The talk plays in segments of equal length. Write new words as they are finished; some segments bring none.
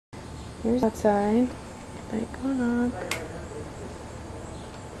Here's outside. Light going on.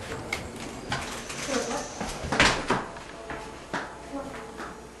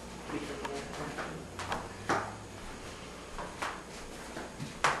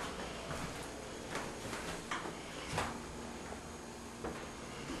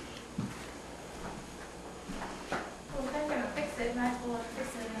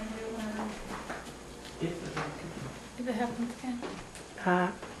 If it happens again.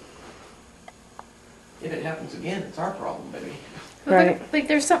 If it happens again, it's our problem, baby. Right. Like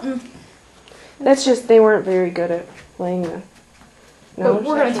there's something. That's just, they weren't very good at laying the... No, But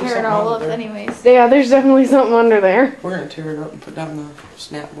we're gonna tear it all up anyways. yeah, there's definitely something under there. We're gonna tear it up and put down the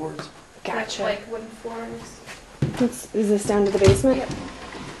snap boards. Gotcha. Like wooden floors. Is this down to the basement? Yep.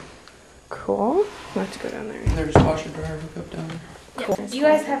 Cool. I'll have to go down there. There's a washer dryer hookup down there. Cool. You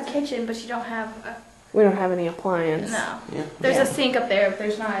guys have a kitchen, but you don't have a... We don't have any appliance. No. Yeah. There's a sink up there, but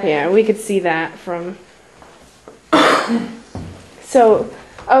there's not. Yeah, we could see that from... So,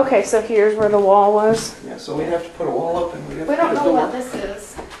 okay, so here's where the wall was. Yeah, so we'd have to put a wall up and we'd have We to don't put a know door. what this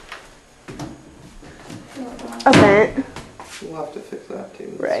is. A vent. We'll have to fix that too.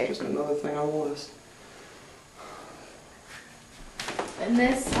 That's Right. just another thing on the list. And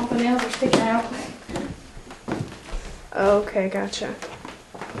this, all the nails are sticking out. Okay, gotcha.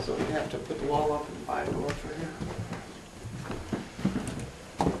 So we'd have to put the wall up and buy a door for you.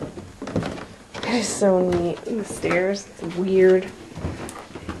 That is so neat. The stairs. It's weird.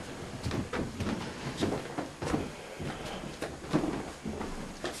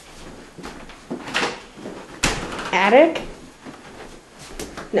 Attic?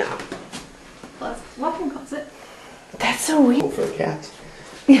 No. Plus, walk-in closet. That's so weird. Cool for the cats.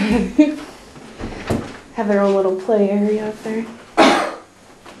 Have their own little play area up there.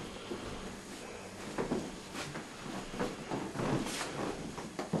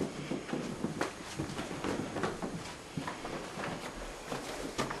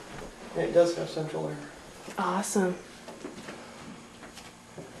 And it does have central air. Awesome.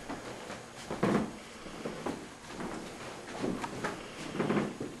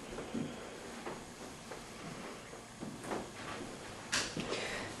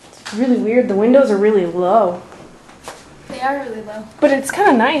 It's really weird. The windows are really low. They are really low. But it's kind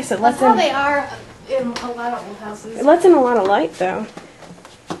of nice. It That's lets how in, they are in a lot of old houses. it lets in a lot of light though.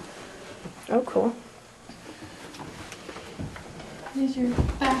 Oh, cool. Here's your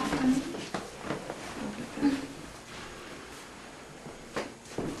bathroom.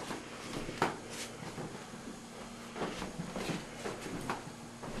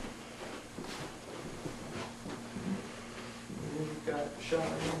 And you've got a shower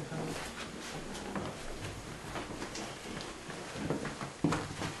in town.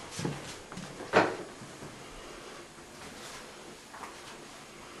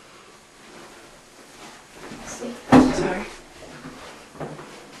 Sorry.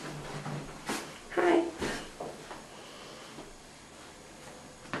 Hi.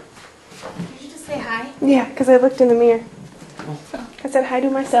 Did you just say hi? Yeah, because I looked in the mirror. Oh. I said hi to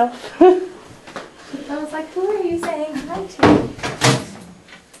myself. I was like, who are you saying hi to?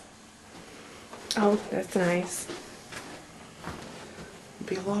 Oh, that's nice. It'd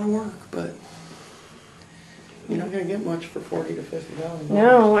be a lot of work, but you're not gonna get much for $40,000 to $50,000.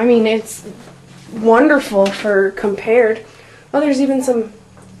 No, I mean, it's wonderful for compared. Oh, there's even some,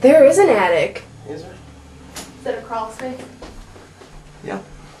 there is an attic. Is there? Is that a crawl space? Yeah.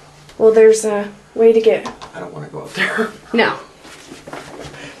 Well, there's a way to get, I don't want to go up there. no.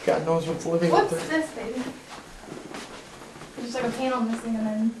 God knows what's living up What's there. this, baby? There's just like a panel missing and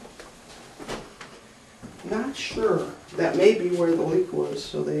then... Not sure. That may be where the leak was,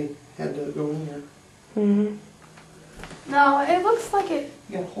 so they had to go in there. Mm-hmm. No, it looks like it...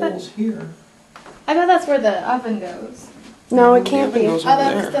 You got holes here. I bet that's where the oven goes. No, it The can't oven be. goes Oh,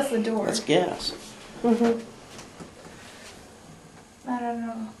 over there. that's the door. That's gas. Mm-hmm. I don't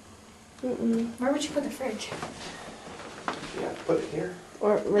know. Mm-mm. Where would you put the fridge? You have to put it here.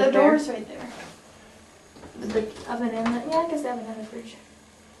 Or right The there. door's right there. The oven and the... Yeah, I guess the oven and the fridge.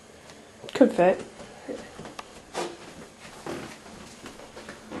 Could fit.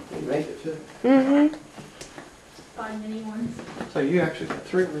 You make it fit. Mm-hmm. Buy mini ones. So you actually got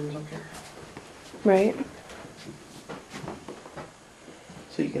 3 rooms up here. Right.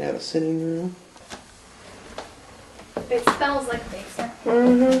 So you can have a sitting room. It smells like a basement.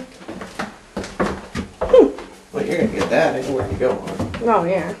 Mm-hmm. Well, you're gonna get that anywhere you go. Huh? Oh,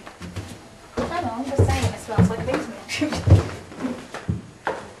 yeah. I know, I'm just saying it smells like a basement.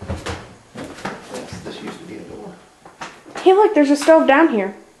 Yes, this used to be a door. Hey, look, there's a stove down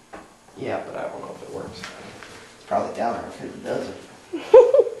here. Yeah, but I don't know if it works. It's probably down there if it doesn't.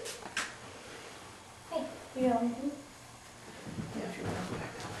 don't need to. Yeah, if you want to go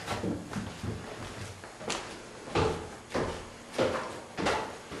back that way.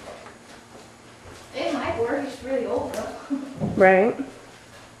 It might work. It's really old though. Right.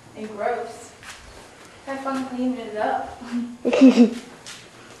 And gross. Have fun cleaning it up. I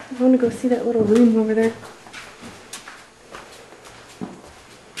want to go see that little room over there.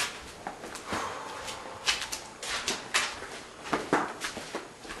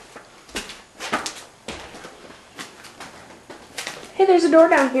 Hey, there's a door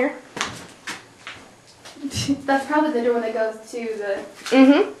down here. That's probably the door that goes to the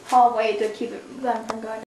Mm-hmm. hallway to keep them from going